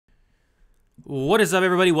What is up,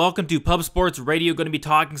 everybody? Welcome to Pub Sports Radio. Going to be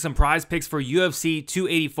talking some prize picks for UFC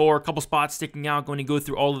 284. A couple spots sticking out. Going to go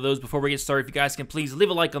through all of those before we get started. If you guys can please leave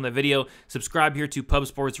a like on the video. Subscribe here to Pub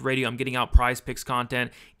Sports Radio. I'm getting out prize picks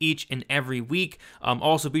content each and every week.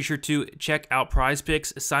 Also, be sure to check out prize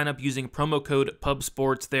picks. Sign up using promo code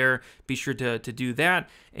PubSports there. Be sure to do that.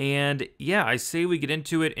 And yeah, I say we get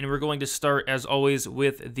into it. And we're going to start, as always,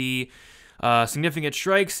 with the significant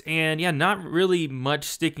strikes, and yeah, not really much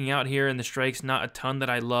sticking out here in the strikes, not a ton that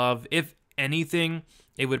I love. If anything,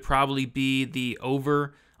 it would probably be the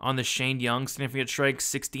over on the Shane Young significant strikes,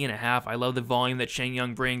 60.5. I love the volume that Shane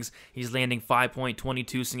Young brings. He's landing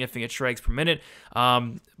 5.22 significant strikes per minute,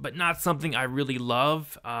 but not something I really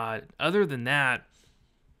love. Other than that,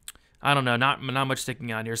 I don't know, not much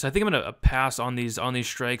sticking out here. So I think I'm gonna pass on these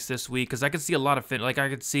strikes this week because I could see a lot of I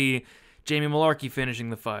could see Jamie Mullarkey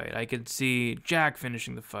finishing the fight. I could see Jack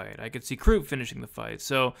finishing the fight. I could see Crute finishing the fight.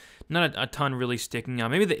 So not a ton really sticking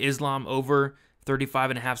out. Maybe the Islam over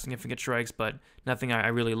 35.5 significant strikes, but nothing I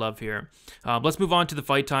really love here. Let's move on to the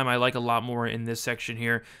fight time. I like a lot more in this section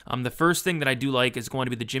here. The first thing that I do like is going to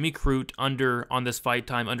be the Jimmy Crute under on this fight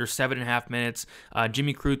time, under 7.5 minutes.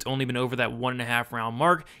 Jimmy Crute's only been over that 1.5 round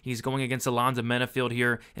mark. He's going against Alonzo Menifield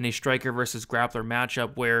here in a striker versus grappler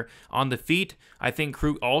matchup where on the feet, I think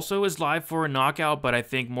Crute also is live for a knockout, but I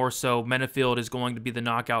think more so Menifield is going to be the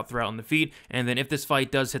knockout throughout on the feet. And then if this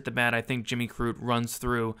fight does hit the mat, I think Jimmy Crute runs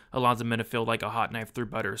through Alonzo Menifield like a hot knife through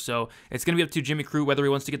butter. So it's going to be up to Jimmy Crute whether he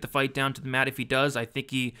wants to get the fight down to the mat. If he does, I think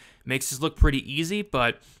he makes this look pretty easy,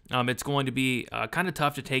 but it's going to be kind of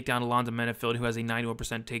tough to take down Alonzo Menifield, who has a 91%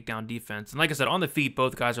 takedown defense. And like I said, on the feet,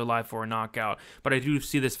 both guys are live for a knockout, but I do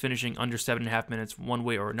see this finishing under 7.5 minutes one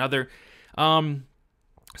way or another.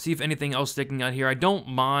 See if anything else sticking out here. I don't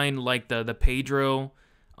mind like the Pedro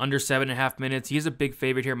under 7.5 minutes. He is a big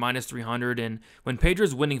favorite here, minus 300. And when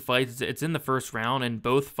Pedro's winning fights, it's in the first round, and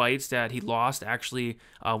both fights that he lost actually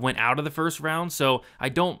went out of the first round. So I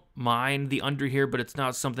don't mind the under here, but it's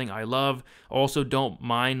not something I love. Also don't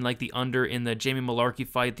mind like the under in the Jamie Mullarkey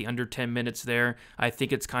fight, the under 10 minutes there. I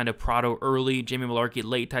think it's kind of Prado early, Jamie Mullarkey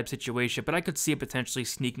late type situation, but I could see it potentially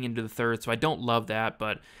sneaking into the third. So I don't love that,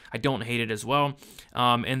 but I don't hate it as well.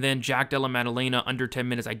 And then Della Maddalena under 10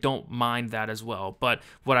 minutes. I don't mind that as well. But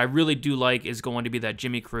what I really do like is going to be that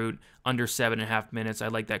Jimmy Crute under 7.5 minutes. I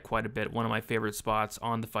like that quite a bit. One of my favorite spots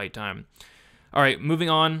on the fight time. All right, moving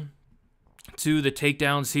on to the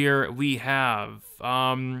takedowns here. We have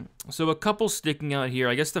so a couple sticking out here.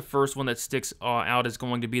 I guess the first one that sticks out is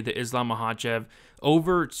going to be the Islam Makhachev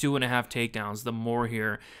over 2.5 takedowns. The more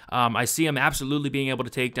here, I see him absolutely being able to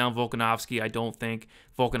take down Volkanovski. I don't think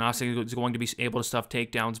Volkanovski is going to be able to stuff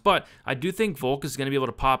takedowns, but I do think Volk is going to be able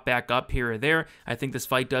to pop back up here or there. I think this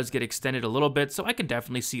fight does get extended a little bit, so I can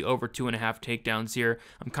definitely see over 2.5 takedowns here.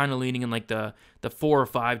 I'm kind of leaning in like the 4 or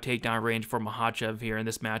 5 takedown range for Makhachev here in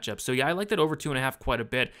this matchup. So yeah, I like that over 2.5 quite a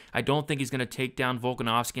bit. I don't think he's going to take down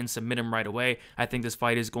Volkanovski and submit him right away. I think this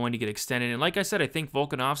fight is going to get extended, and like I said, I think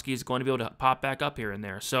Volkanovski is going to be able to pop back up here and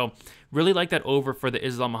there. So really like that over for the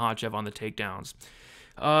Islam Makhachev on the takedowns.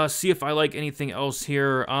 See if I like anything else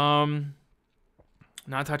here.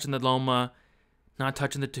 Not touching the Loma, not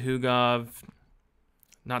touching the Tuhugov,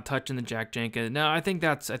 not touching the Jack Jenkins. No, I think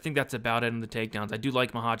that's about it on the takedowns. I do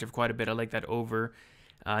like Makhachev quite a bit. I like that over.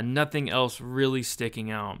 Nothing else really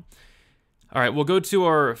sticking out. All right, we'll go to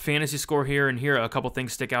our fantasy score here, and here a couple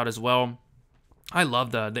things stick out as well. I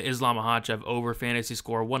love the Islam Makhachev over fantasy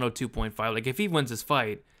score, 102.5. Like, if he wins this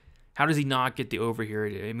fight, how does he not get the over here?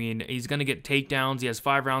 I mean, he's going to get takedowns. He has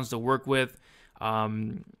 5 rounds to work with.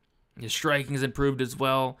 His striking is improved as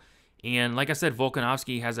well. And like I said,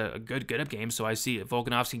 Volkanovski has a good up game, so I see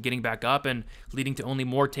Volkanovski getting back up and leading to only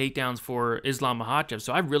more takedowns for Islam Makhachev.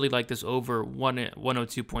 So I really like this over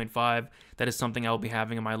 102.5. That is something I will be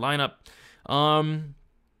having in my lineup.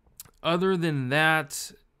 Other than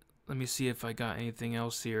that, let me see if I got anything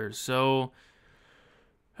else here. So,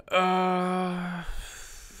 I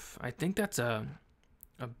think that's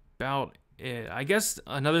about it. I guess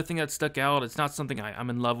another thing that stuck out, it's not something I'm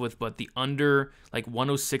in love with, but the under like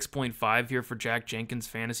 106.5 here for Jack Jenkins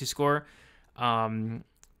fantasy score.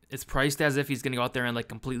 It's priced as if he's going to go out there and like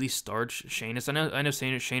completely starch Shainis. I know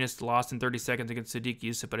Shainis lost in 30 seconds against Sadiq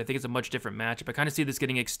Yusuf, but I think it's a much different matchup. I kind of see this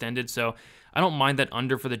getting extended, so I don't mind that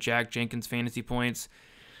under for the Jack Jenkins fantasy points.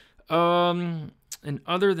 And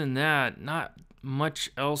other than that, not much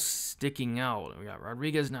else sticking out. We got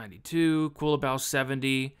Rodríguez 92, Culibao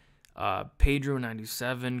 70, Pedro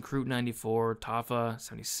 97, Crute 94, Tafa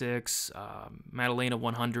 76, Maddalena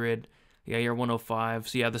 100, Yair 105.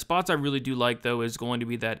 So yeah, the spots I really do like though is going to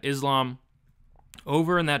be that Islam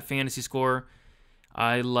over in that fantasy score.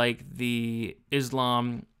 I like the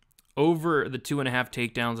Islam over the 2.5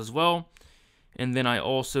 takedowns as well. And then I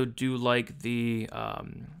also do like the,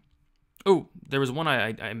 oh, there was one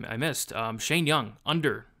I missed. Shane Young,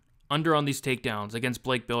 under on these takedowns against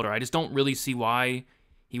Blake Builder. I just don't really see why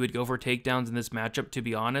he would go for takedowns in this matchup, to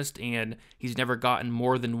be honest. And he's never gotten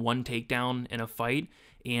more than one takedown in a fight.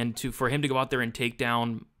 And for him to go out there and take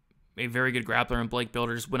down a very good grappler in Blake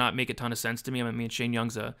Builder just would not make a ton of sense to me. I mean, Shane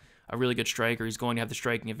Young's a really good striker. He's going to have the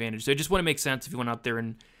striking advantage. So it just wouldn't make sense if he went out there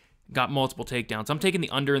and got multiple takedowns. So I'm taking the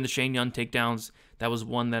under in the Shane Young takedowns. That was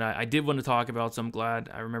one that I did want to talk about, so I'm glad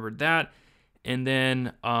I remembered that. And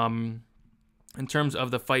then in terms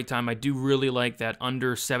of the fight time, I do really like that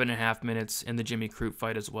under 7.5 minutes in the Jimmy Crute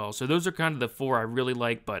fight as well. So those are kind of the 4 I really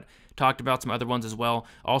like, but talked about some other ones as well.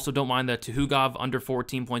 Also, don't mind the Tuhugov under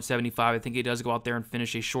 14.75. I think he does go out there and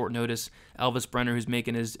finish a short notice Elvis Brenner, who's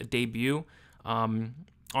making his debut on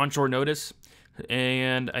short notice.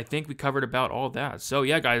 And I think we covered about all of that. So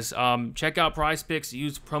yeah, guys, check out Prize Picks.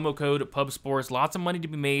 Use promo code PubSports. Lots of money to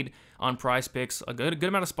be made on Prize Picks. A good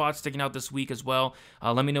amount of spots sticking out this week as well.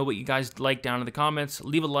 Let me know what you guys like down in the comments.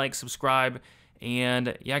 Leave a like, subscribe,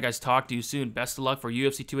 and yeah, guys, talk to you soon. Best of luck for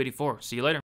UFC 284. See you later.